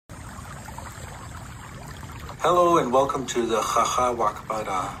Hello and welcome to the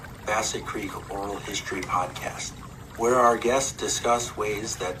Mdewakanton Bassett Creek Oral History Podcast, where our guests discuss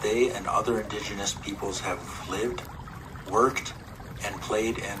ways that they and other indigenous peoples have lived, worked, and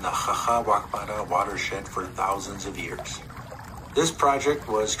played in the Mdewakanton watershed for thousands of years. This project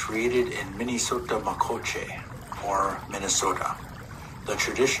was created in Minnesota Makoche, or Minnesota, the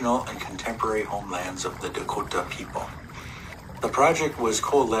traditional and contemporary homelands of the Dakota people. The project was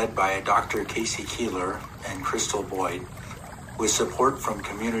co-led by Dr. Casey Keeler and Crystal Boyd, with support from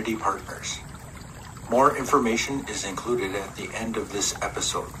community partners. More information is included at the end of this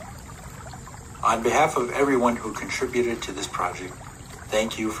episode. On behalf of everyone who contributed to this project,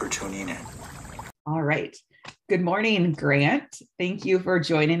 thank you for tuning in. All right. Good morning, Grant. Thank you for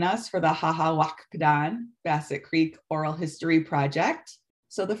joining us for the Mdewakanton Bassett Creek Oral History Project.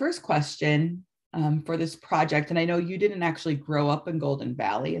 So the first question for this project, and I know you didn't actually grow up in Golden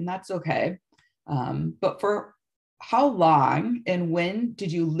Valley, and that's okay, but for how long and when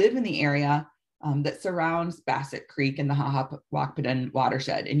did you live in the area that surrounds Bassett Creek and the Mdewakanton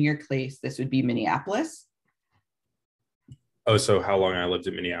watershed? In your case, this would be Minneapolis. Oh, so how long I lived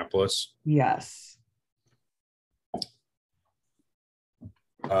in Minneapolis? Yes.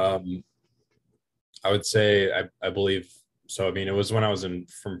 I would say, I believe, so I mean, it was when I was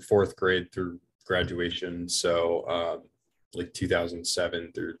from fourth grade through graduation. So like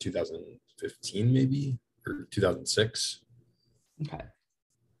 2007 through 2015, maybe, or 2006. Okay.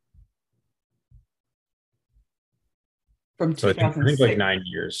 From So 2006. I think like 9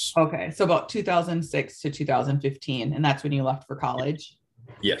 years. Okay. So about 2006 to 2015. And that's when you left for college?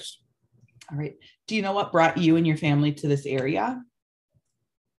 Yes. All right. Do you know what brought you and your family to this area?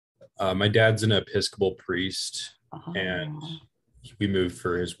 My dad's an Episcopal priest, and we moved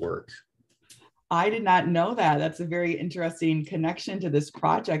for his work. I did not know that. That's a very interesting connection to this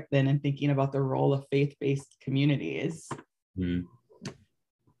project then, and thinking about the role of faith-based communities. Mm.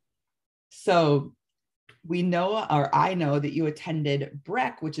 So we know, or I know, that you attended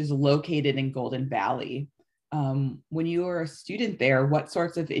Breck, which is located in Golden Valley. When you were a student there, what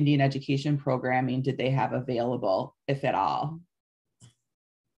sorts of Indian education programming did they have available, if at all?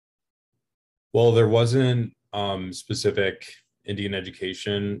 Well, there wasn't specific Indian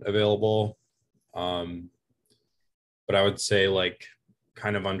education available. But I would say like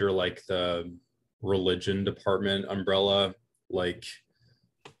kind of under like the religion department umbrella, like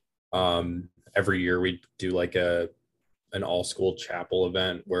every year we'd do like an all school chapel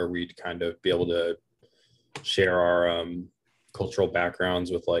event where we'd kind of be able to share our cultural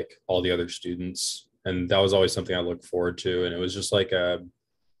backgrounds with like all the other students. And that was always something I looked forward to. And it was just like a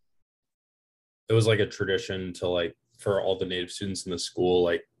tradition to like, for all the Native students in the school,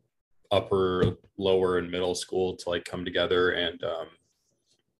 like upper, lower, and middle school, to like come together and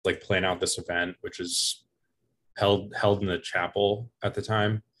like plan out this event, which is held in the chapel at the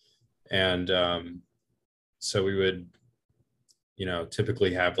time. And so we would,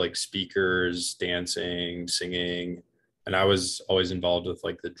 typically have like speakers, dancing, singing, and I was always involved with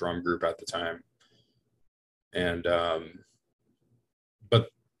like the drum group at the time. And but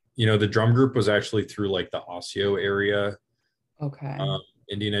the drum group was actually through like the Osseo area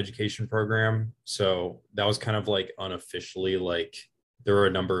Indian education program. So that was kind of like unofficially, like there were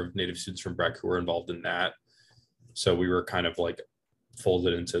a number of Native students from Breck who were involved in that. So we were kind of like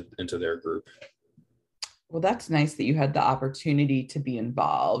folded into their group. Well, that's nice that you had the opportunity to be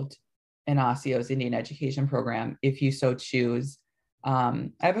involved in Osseo's Indian education program, if you so choose. I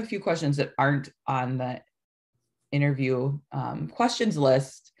have a few questions that aren't on the interview questions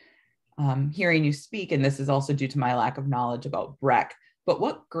list. Hearing you speak, and this is also due to my lack of knowledge about Breck, but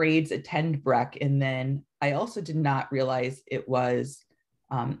what grades attend Breck? And then I also did not realize it was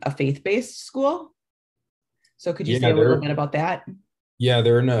a faith-based school. So could you say a little bit about that? Yeah,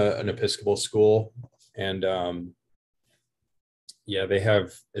 they're in an Episcopal school, and they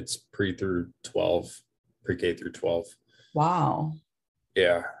have, it's pre-K through 12. Wow.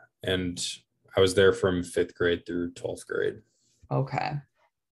 Yeah, and I was there from 5th grade through 12th grade. Okay.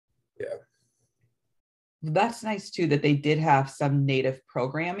 Yeah. That's nice too, that they did have some Native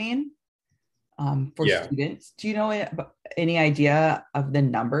programming for students. Do you know any idea of the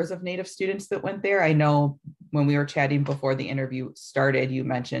numbers of Native students that went there? I know when we were chatting before the interview started, you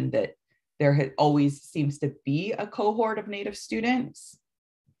mentioned that there always seems to be a cohort of Native students.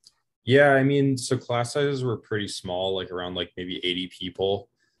 Yeah, I mean, so class sizes were pretty small, like around like maybe 80 people.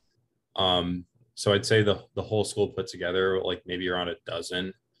 So I'd say the whole school put together, like maybe around a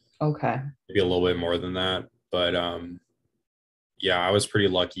dozen. Okay. Maybe a little bit more than that. But I was pretty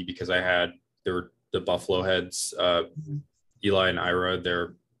lucky because there were the Buffalo Heads, Eli and Ira,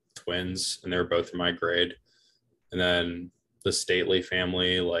 they're twins, and they were both in my grade. And then the Stately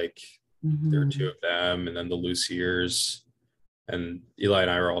family, like there are two of them, and then the Luciers, and Eli and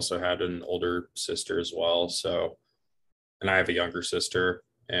I also had an older sister as well. So, and I have a younger sister,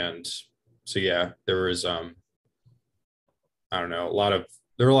 and so yeah, there was I don't know,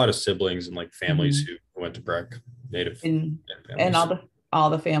 there were a lot of siblings and like families who went to Breck, Native and families. all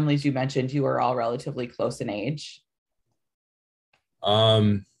the families you mentioned, you were all relatively close in age.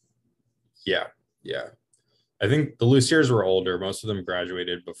 Yeah. I think the Luciers were older. Most of them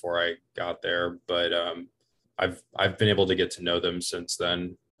graduated before I got there, but I've been able to get to know them since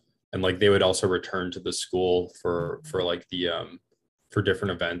then. And like they would also return to the school for like the for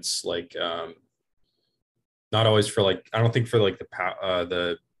different events, like not always for like, I don't think for like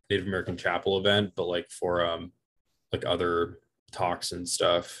the Native American Chapel event, but like for like other talks and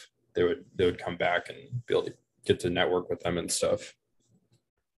stuff, they would come back and be able to get to network with them and stuff.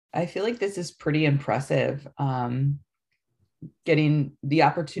 I feel like this is pretty impressive. Getting the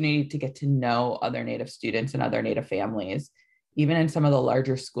opportunity to get to know other Native students and other Native families, even in some of the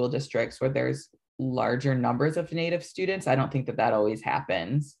larger school districts where there's larger numbers of Native students. I don't think that always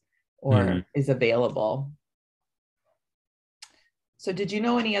happens or is available. So did you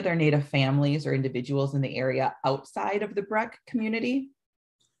know any other Native families or individuals in the area outside of the Breck community?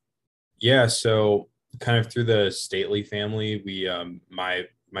 Yeah, so kind of through the Stately family, we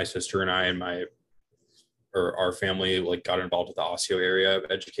my sister and I and our family like got involved with the Osseo area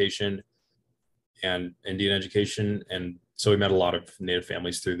of education and Indian education. And so we met a lot of Native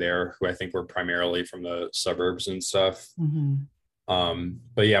families through there who I think were primarily from the suburbs and stuff.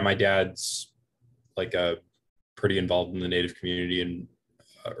 But yeah, my dad's like pretty involved in the Native community and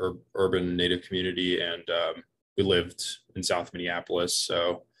urban Native community. And we lived in South Minneapolis.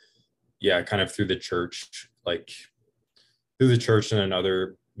 So yeah, kind of through the church and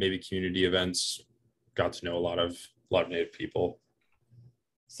other maybe community events, got to know a lot of Native people.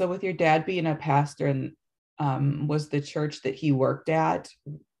 So with your dad being a pastor, and was the church that he worked at,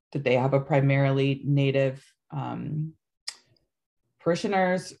 did they have a primarily Native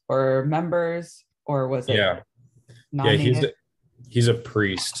parishioners or members, or was it non-Native? Yeah, he's a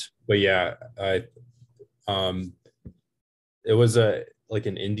priest, but yeah, it was like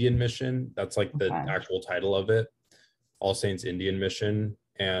an Indian mission. That's like the actual title of it, All Saints Indian Mission.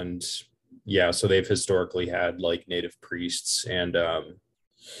 And yeah, so they've historically had like Native priests and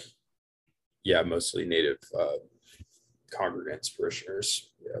yeah, mostly Native congregants,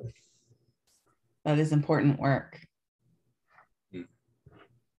 parishioners. Yeah, that is important work.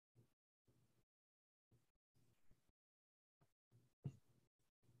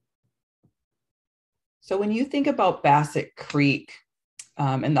 So when you think about Bassett Creek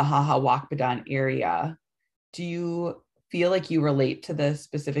in the Mdewakanton area, do you feel like you relate to the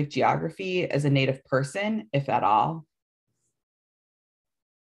specific geography as a Native person, if at all?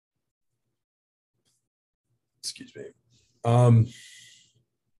 Excuse me.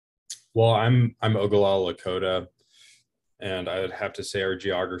 Well, I'm Oglala Lakota, and I would have to say our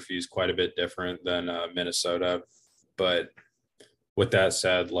geography is quite a bit different than Minnesota. But with that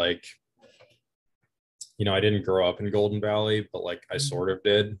said, like, you know, I didn't grow up in Golden Valley, but like I sort of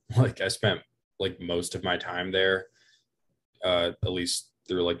did. Like I spent like most of my time there, at least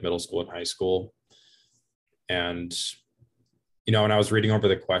through like middle school and high school. And, you know, when I was reading over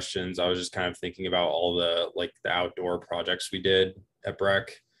the questions, I was just kind of thinking about all the outdoor projects we did at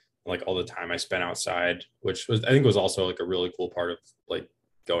Breck, like all the time I spent outside, which was, I think was also like a really cool part of like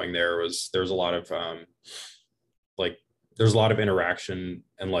going there. There was a lot of there's a lot of interaction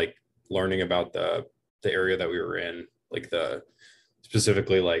and like learning about the area that we were in, like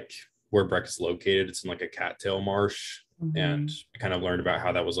specifically like where Breck is located. It's in like a cattail marsh. And I kind of learned about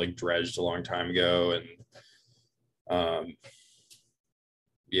how that was like dredged a long time ago, and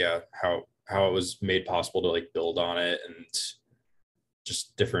yeah, how it was made possible to like build on it, and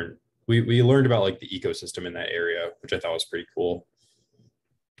just different. We learned about like the ecosystem in that area, which I thought was pretty cool.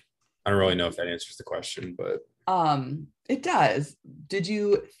 I don't really know if that answers the question, but it does. Did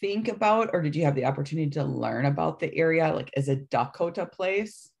you think about, or did you have the opportunity to learn about the area like as a Dakota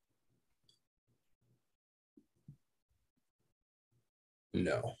place?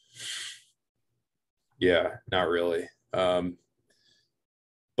 No. Yeah, not really. But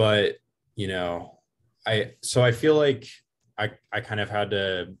you know, I feel like I kind of had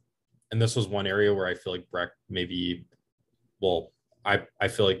to, and this was one area where I feel like Breck maybe, well, I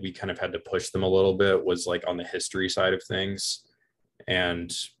feel like we kind of had to push them a little bit, was like on the history side of things.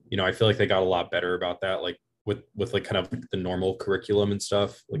 And, you know, I feel like they got a lot better about that, like with like kind of the normal curriculum and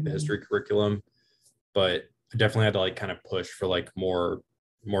stuff, like the history curriculum. But I definitely had to like kind of push for like more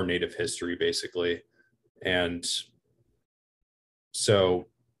Native history basically. And so,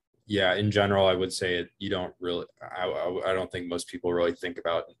 yeah, in general, I would say you don't really, I don't think most people really think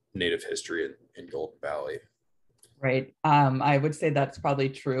about Native history in Golden Valley. Right. I would say that's probably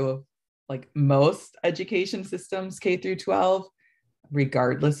true of like most education systems, K through 12,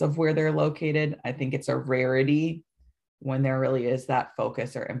 regardless of where they're located. I think it's a rarity when there really is that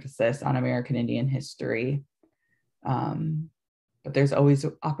focus or emphasis on American Indian history. But there's always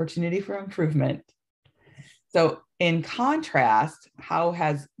opportunity for improvement. So in contrast, how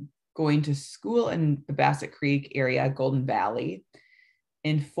has going to school in the Bassett Creek area, Golden Valley,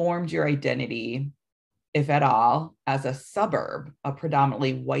 informed your identity, if at all, as a suburb, a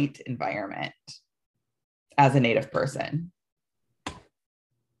predominantly white environment as a Native person?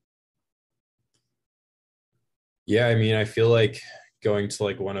 Yeah, I mean, I feel like going to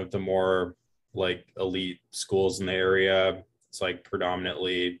like one of the more like elite schools in the area, it's like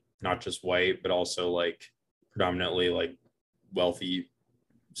predominantly not just white, but also like predominantly like wealthy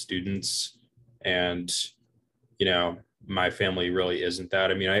students. And, you know, my family really isn't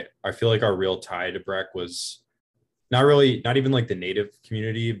that. I mean, I feel like our real tie to Breck was not even like the Native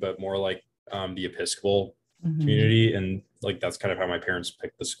community, but more like the Episcopal community. And like, that's kind of how my parents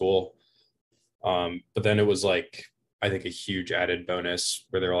picked the school. But then it was like, I think a huge added bonus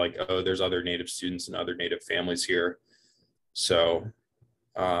where they're like, oh, there's other Native students and other Native families here. So,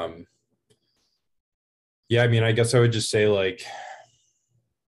 yeah, I mean, I guess I would just say like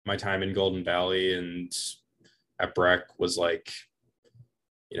my time in Golden Valley and at Breck was like,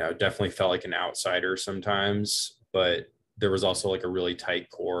 you know, definitely felt like an outsider sometimes, but there was also like a really tight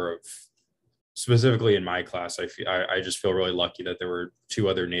core of, specifically in my class, I just feel really lucky that there were two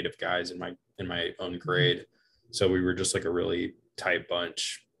other Native guys in my own grade. So we were just like a really tight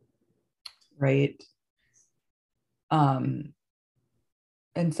bunch. Right. And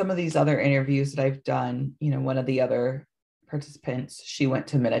some of these other interviews that I've done, you know, one of the other participants, she went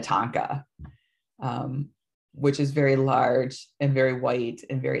to Minnetonka, which is very large and very white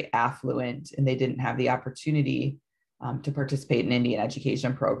and very affluent, and they didn't have the opportunity to participate in Indian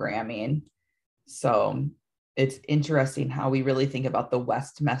education programming. So it's interesting how we really think about the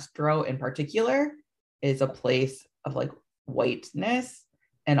West Metro in particular is a place of like whiteness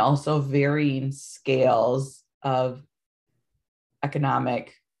and also varying scales of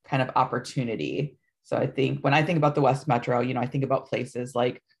economic kind of opportunity. So I think when I think about the West Metro, you know, I think about places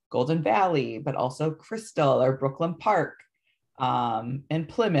like Golden Valley, but also Crystal or Brooklyn Park, and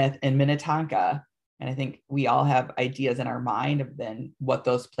Plymouth and Minnetonka. And I think we all have ideas in our mind of then what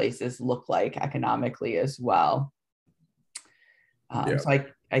those places look like economically as well. So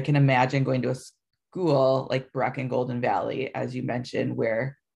I can imagine going to a school like Breck and Golden Valley, as you mentioned,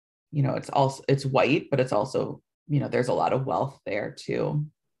 where, you know, it's white, but it's also, you know, there's a lot of wealth there too.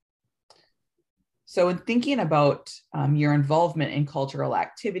 So in thinking about your involvement in cultural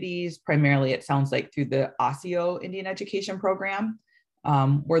activities, primarily it sounds like through the Osseo Indian Education Program,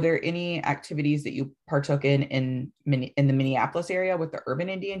 were there any activities that you partook in the Minneapolis area with the urban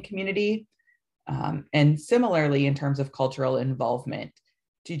Indian community? And similarly, in terms of cultural involvement,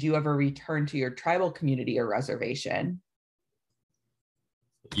 did you ever return to your tribal community or reservation?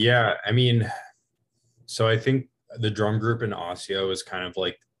 Yeah, I mean, so I think the drum group in Osseo is kind of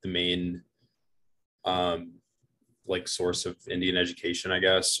like the main like source of Indian education, I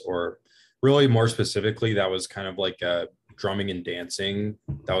guess, or really more specifically, that was kind of like drumming and dancing.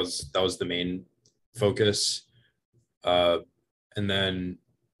 That was the main focus. And then,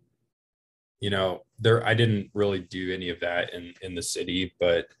 you know, I didn't really do any of that in the city,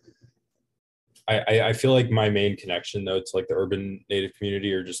 but I feel like my main connection though to like the urban Native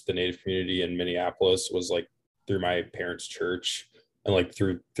community or just the Native community in Minneapolis was like through my parents' church and like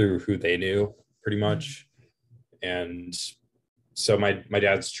through who they knew pretty much. And so my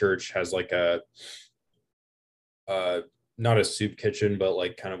dad's church has like a not a soup kitchen, but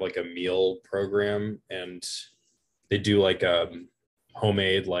like kind of like a meal program, and they do like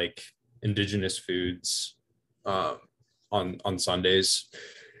homemade like indigenous foods on Sundays,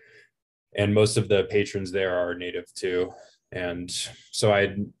 and most of the patrons there are Native too. And so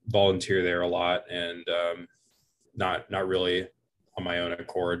I volunteer there a lot, and not really on my own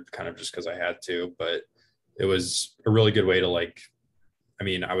accord, kind of just because I had to, but it was a really good way to like, I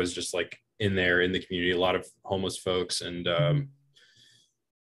mean, I was just like in there in the community, a lot of homeless folks, and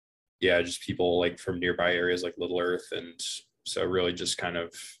yeah, just people like from nearby areas like Little Earth. And so really just kind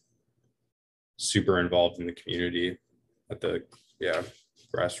of super involved in the community at the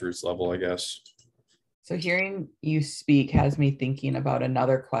grassroots level, I guess. So hearing you speak has me thinking about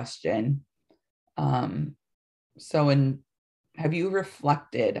another question. So have you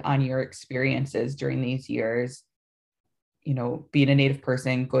reflected on your experiences during these years, you know, being a Native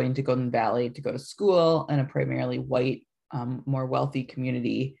person, going to Golden Valley to go to school in a primarily white, more wealthy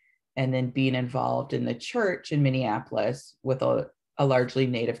community, and then being involved in the church in Minneapolis with a largely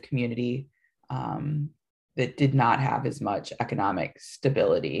Native community that did not have as much economic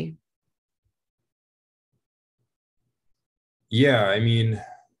stability? Yeah, I mean,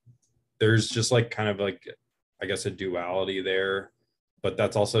 there's just like kind of like, I guess, a duality there, but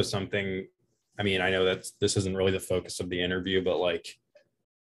that's also something, I mean, I know that this isn't really the focus of the interview, but like,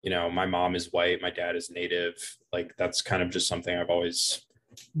 you know, my mom is white, my dad is Native. Like, that's kind of just something I've always,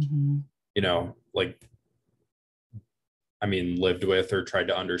 you know, like, I mean, lived with or tried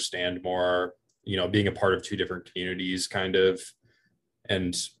to understand more, you know, being a part of two different communities kind of.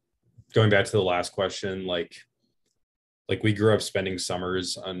 And going back to the last question, like we grew up spending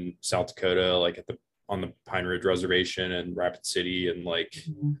summers on South Dakota, like on the Pine Ridge Reservation and Rapid City. And like,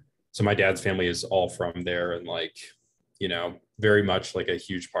 so my dad's family is all from there, and like, you know, very much like a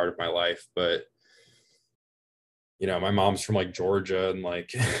huge part of my life. But, you know, my mom's from like Georgia, and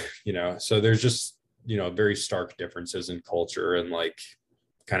like, you know, so there's just, you know, very stark differences in culture, and like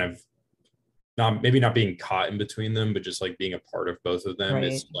kind of maybe not being caught in between them, but just like being a part of both of them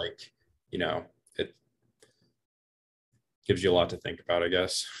is like, you know, it gives you a lot to think about, I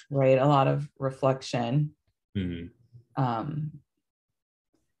guess. Right. A lot of reflection. Yeah,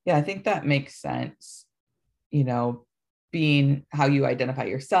 I think that makes sense. You know, being how you identify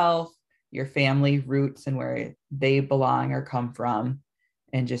yourself, your family roots, and where they belong or come from,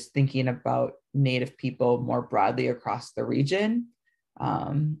 and just thinking about Native people more broadly across the region.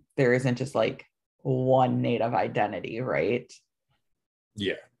 There isn't just like one Native identity, right?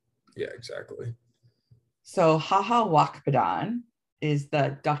 Yeah, exactly. So Mdewakanton is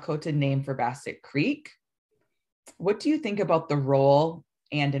the Dakota name for Bassett Creek. What do you think about the role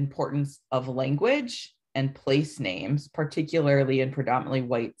and importance of language and place names, particularly in predominantly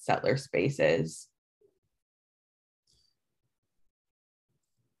white settler spaces?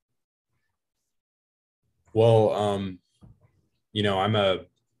 Well, you know,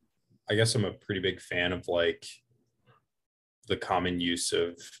 I guess I'm a pretty big fan of like the common use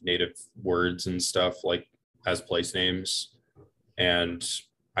of Native words and stuff like as place names. And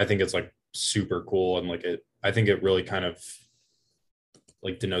I think it's like super cool. And like I think it really kind of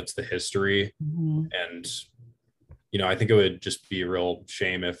like denotes the history. And, you know, I think it would just be a real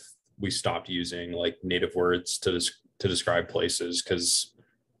shame if we stopped using like Native words to describe places. Cause,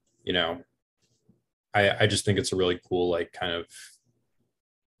 you know, I just think it's a really cool, like kind of,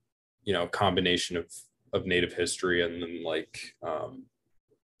 you know, combination of Native history, and then like,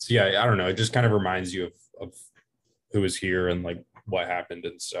 so yeah, I don't know. It just kind of reminds you of who was here and like what happened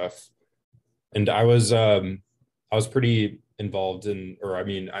and stuff. And I was pretty involved in, or I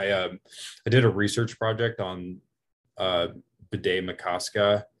mean, I did a research project on Bde Maka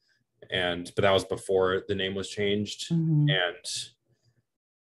Ska, but that was before the name was changed, and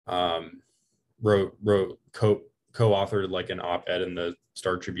co-authored like an op-ed in the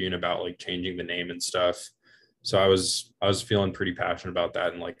Star Tribune about like changing the name and stuff. So I was feeling pretty passionate about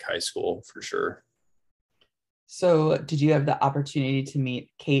that in like high school for sure. So did you have the opportunity to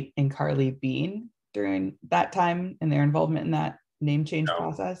meet Kate and Carly Bean during that time and their involvement in that name change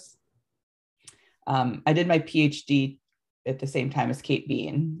process? I did my PhD at the same time as Kate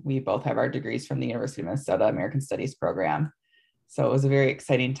Bean. We both have our degrees from the University of Minnesota American Studies program. So it was a very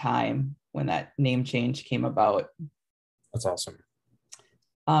exciting time when that name change came about. That's awesome.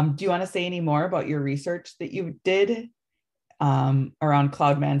 Do you want to say any more about your research that you did around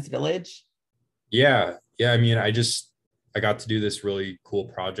Cloudman's Village? Yeah. I mean, I got to do this really cool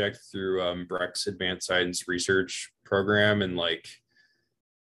project through Breck's Advanced Science Research program, and like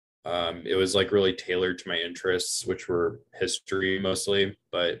it was like really tailored to my interests, which were history mostly,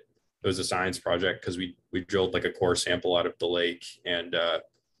 but it was a science project because we drilled like a core sample out of the lake, and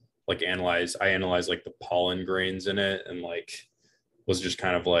like I analyzed like the pollen grains in it, and like was just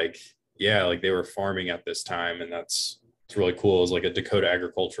kind of like, yeah, like they were farming at this time, and it's really cool. It was like a Dakota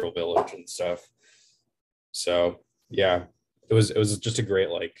agricultural village and stuff. So yeah, it was just a great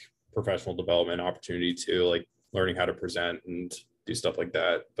like professional development opportunity too, like learning how to present and do stuff like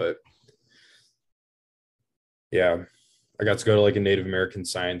that. But yeah, I got to go to like a Native American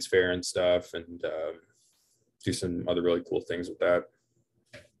science fair and stuff, and do some other really cool things with that.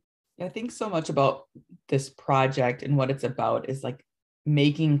 Yeah, I think so much about this project and what it's about is like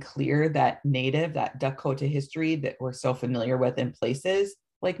making clear that that Dakota history that we're so familiar with in places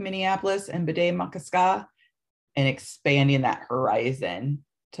like Minneapolis and Bde Maka Ska, and expanding that horizon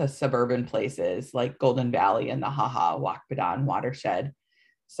to suburban places like Golden Valley and the Haha Wakpadon watershed.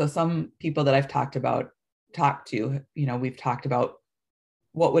 So some people that I've talked to, we've talked about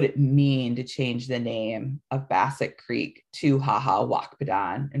what would it mean to change the name of Bassett Creek to Haha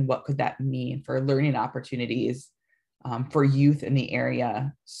Wakpadon, and what could that mean for learning opportunities for youth in the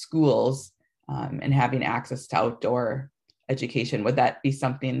area, schools, and having access to outdoor education. Would that be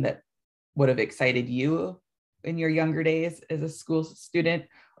something that would have excited you in your younger days as a school student,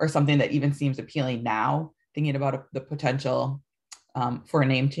 or something that even seems appealing now, thinking about the potential for a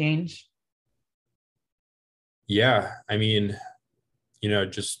name change? Yeah, I mean,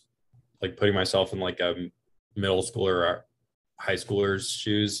 just like putting myself in like a middle schooler or high schooler's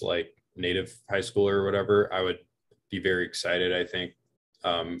shoes, like native high schooler or whatever, I would be very excited, I think,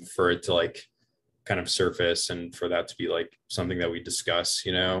 for it to like kind of surface and for that to be like something that we discuss,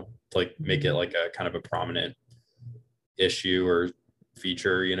 like make it like a kind of a prominent issue or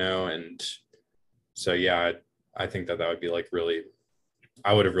feature, and so yeah, I think that would be like really,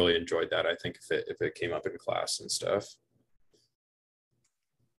 I would have really enjoyed that, I think, if it came up in class and stuff.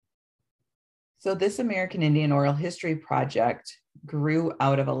 So this American Indian Oral History Project grew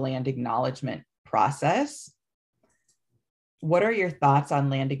out of a land acknowledgement process. What are your thoughts on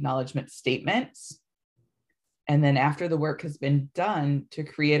land acknowledgement statements? And then after the work has been done to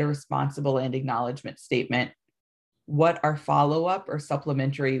create a responsible land acknowledgement statement, what are follow-up or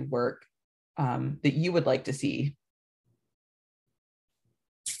supplementary work that you would like to see?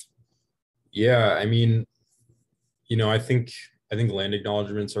 Yeah, I mean, I think land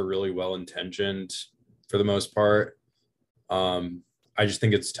acknowledgements are really well intentioned for the most part. I just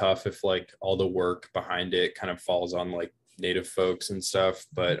think it's tough if like all the work behind it kind of falls on like Native folks and stuff,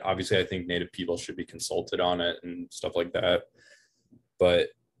 but obviously I think Native people should be consulted on it and stuff like that. But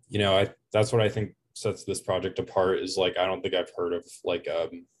that's what I think sets this project apart, is like I don't think I've heard of like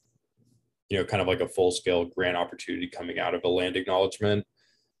kind of like a full-scale grant opportunity coming out of a land acknowledgement.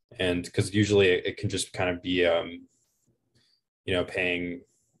 And because usually it can just kind of be paying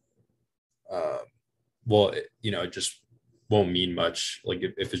it just won't mean much, like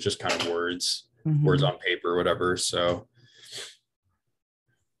if it's just kind of words on paper or whatever. So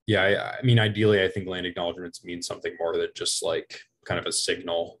yeah, I mean, ideally I think land acknowledgements mean something more than just like kind of a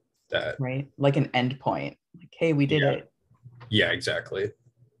signal that, right, like an endpoint, like, hey, we did it. Yeah, exactly.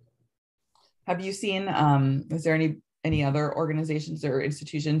 Have you seen is there any other organizations or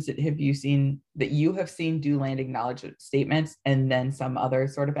institutions that you have seen do land acknowledgement statements and then some other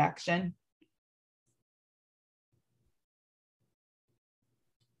sort of action?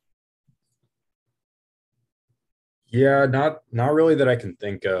 Yeah, not really that I can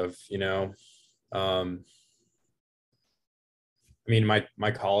think of, I mean,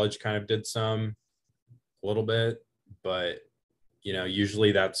 my college kind of did some a little bit, but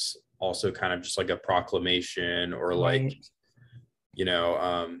usually that's also kind of just like a proclamation or like,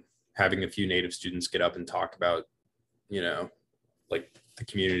 right. Having a few Native students get up and talk about, like the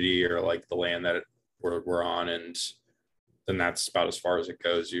community or like the land that we're on, and then that's about as far as it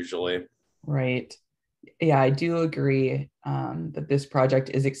goes usually. Right. Yeah, I do agree that this project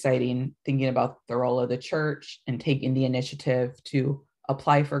is exciting, thinking about the role of the church and taking the initiative to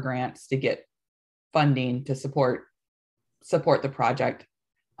apply for grants to get funding to support the project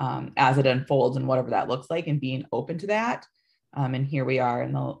as it unfolds and whatever that looks like, and being open to that. And here we are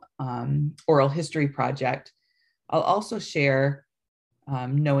in the oral history project. I'll also share,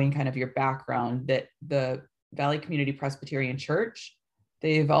 knowing kind of your background, that the Valley Community Presbyterian Church,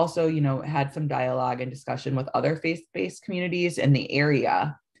 they've also, had some dialogue and discussion with other faith-based communities in the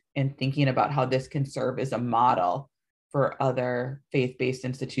area, and thinking about how this can serve as a model for other faith-based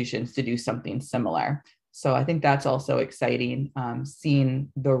institutions to do something similar. So I think that's also exciting,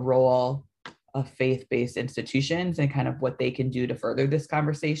 seeing the role of faith-based institutions and kind of what they can do to further this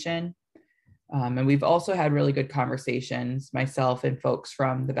conversation. And we've also had really good conversations, myself and folks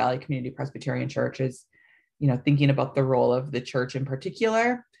from the Valley Community Presbyterian Churches, thinking about the role of the church in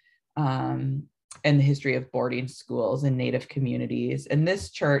particular, and the history of boarding schools in Native communities. And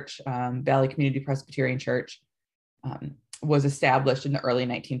this church, Valley Community Presbyterian Church, was established in the early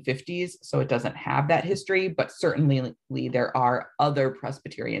 1950s, so it doesn't have that history, but certainly there are other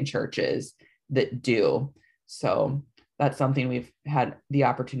Presbyterian churches that do. So that's something we've had the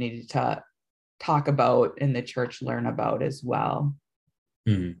opportunity to talk about and the church learn about as well.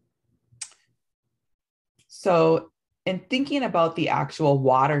 Mm-hmm. So in thinking about the actual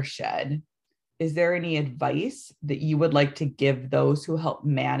watershed, is there any advice that you would like to give those who help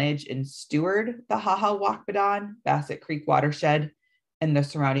manage and steward the Haha Wakpadon, Bassett Creek watershed, and the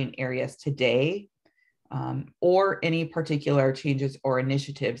surrounding areas today? or any particular changes or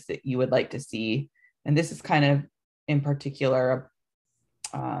initiatives that you would like to see. And this is kind of in particular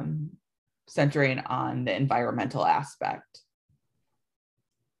centering on the environmental aspect.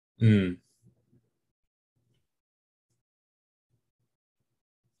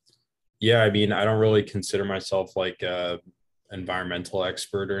 Yeah, I mean, I don't really consider myself like a environmental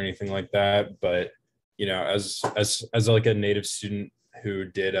expert or anything like that, but as like a native student who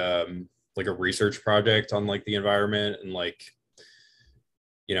did like a research project on like the environment, and like,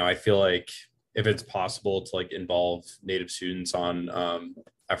 I feel like if it's possible to like involve native students on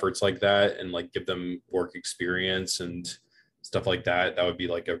efforts like that and like give them work experience and stuff like that, that would be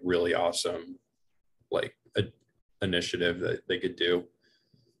like a really awesome like initiative that they could do.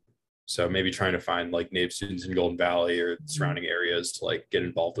 So maybe trying to find like native students in Golden Valley or surrounding areas to like get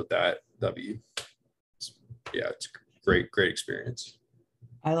involved with that. That'd be, yeah, it's a great experience.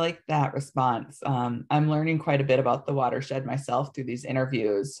 I like that response. I'm learning quite a bit about the watershed myself through these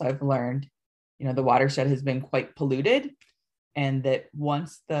interviews. So I've learned, the watershed has been quite polluted, and that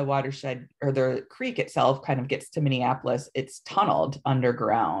once the watershed or the creek itself kind of gets to Minneapolis, it's tunneled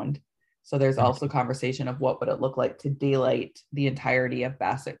underground. So there's also conversation of what would it look like to daylight the entirety of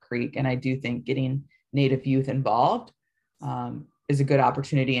Bassett Creek. And I do think getting Native youth involved is a good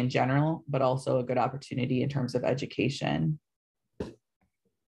opportunity in general, but also a good opportunity in terms of education.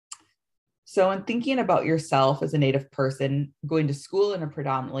 So in thinking about yourself as a Native person going to school in a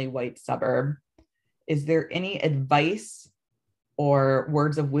predominantly white suburb, is there any advice or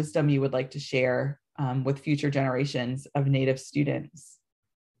words of wisdom you would like to share with future generations of Native students?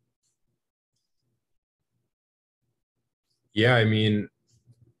 Yeah, I mean,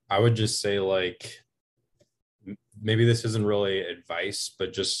 I would just say like, maybe this isn't really advice,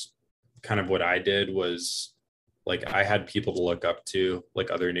 but just kind of what I did was like, I had people to look up to,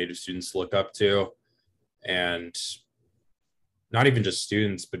 like other Native students to look up to, and not even just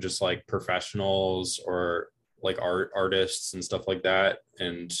students, but just like professionals or like artists and stuff like that.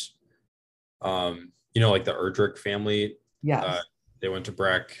 And, like the Erdrich family, Yes. they went to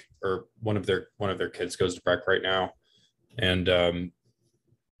Breck, or one of their kids goes to Breck right now. And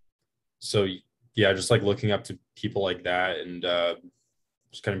so yeah, just like looking up to people like that, and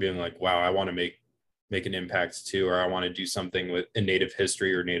just kind of being like, wow, I want to make an impact too, or I want to do something in Native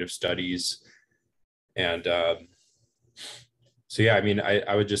history or Native studies. And so yeah, I mean,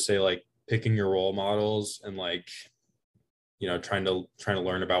 I would just say like picking your role models and like, trying to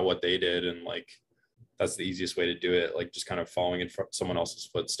learn about what they did, and like that's the easiest way to do it, like just kind of following in someone else's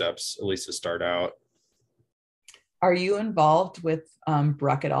footsteps, at least to start out. Are you involved with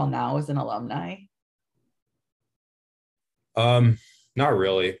Breck at all now as an alumni? Not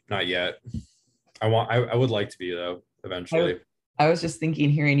really, not yet. I would like to be though, eventually. I was just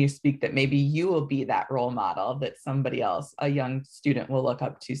thinking, hearing you speak, that maybe you will be that role model that somebody else, a young student, will look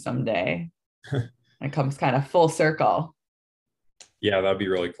up to someday. It comes kind of full circle. Yeah, that'd be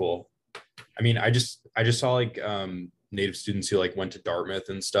really cool. I mean, I just saw like Native students who like went to Dartmouth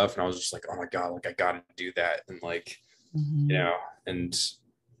and stuff, and I was just like, oh my god, like I gotta do that. And like, and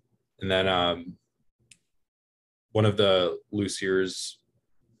then one of the Luciers,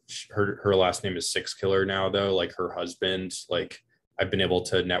 her last name is Six Killer now though, like her husband, like I've been able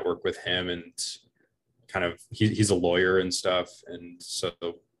to network with him, and kind of he's a lawyer and stuff. And so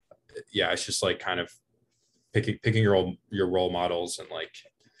yeah, it's just like kind of picking your role models, and like,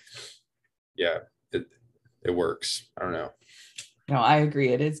 yeah, it works. I don't know. No, I agree.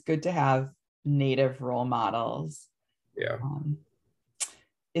 It is good to have Native role models. Yeah.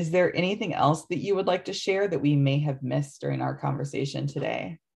 Is there anything else that you would like to share that we may have missed during our conversation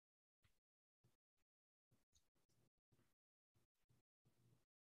today?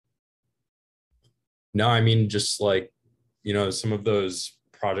 No, I mean, just like, some of those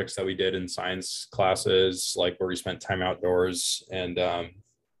projects that we did in science classes, like where we spent time outdoors, and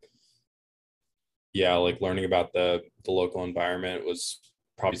yeah, like learning about the local environment was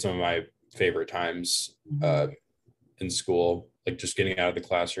probably some of my favorite times in school. Like just getting out of the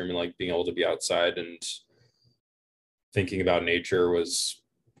classroom and like being able to be outside and thinking about nature was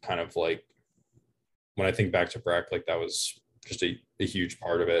kind of like, when I think back to Breck, like that was just a huge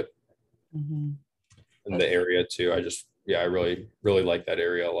part of it. And the area too. I really like that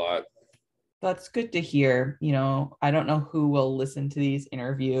area a lot. That's good to hear. I don't know who will listen to these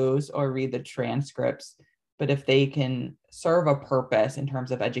interviews or read the transcripts, but if they can serve a purpose in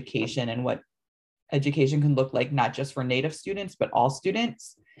terms of education and what education can look like, not just for Native students, but all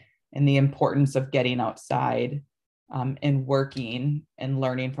students, and the importance of getting outside and working and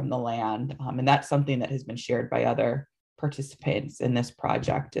learning from the land. And that's something that has been shared by other participants in this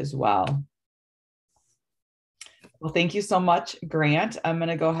project as well. Well, thank you so much, Grant. I'm going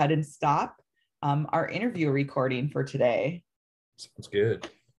to go ahead and stop our interview recording for today. Sounds good.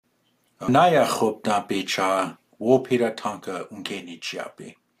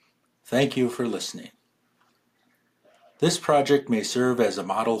 Thank you for listening. This project may serve as a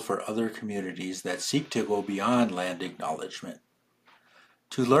model for other communities that seek to go beyond land acknowledgement.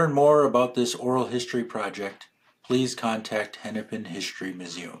 To learn more about this oral history project, please contact Hennepin History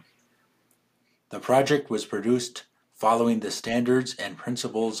Museum. The project was produced following the standards and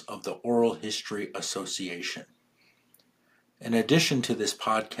principles of the Oral History Association. In addition to this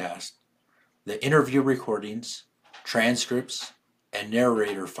podcast, the interview recordings, transcripts, and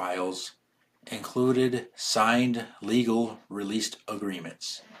narrator files included signed legal released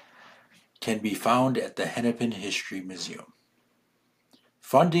agreements can be found at the Hennepin History Museum.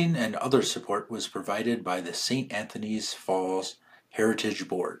 Funding and other support was provided by the St. Anthony's Falls Heritage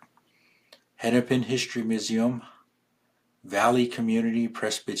Board, Hennepin History Museum, Valley Community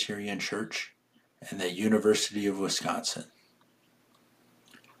Presbyterian Church, and the University of Wisconsin.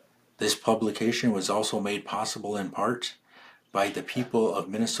 This publication was also made possible in part by the people of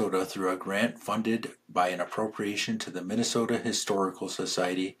Minnesota through a grant funded by an appropriation to the Minnesota Historical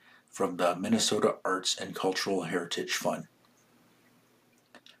Society from the Minnesota Arts and Cultural Heritage Fund.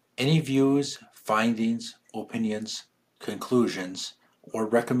 Any views, findings, opinions, conclusions, or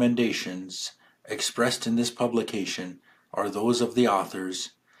recommendations expressed in this publication are those of the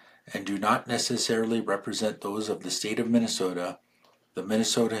authors and do not necessarily represent those of the state of Minnesota, the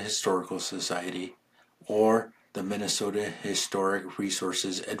Minnesota Historical Society, or the Minnesota Historic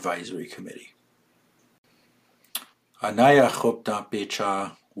Resources Advisory Committee. Anaya chopta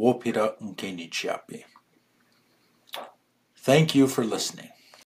pecha wopira unkenichiapi. Thank you for listening.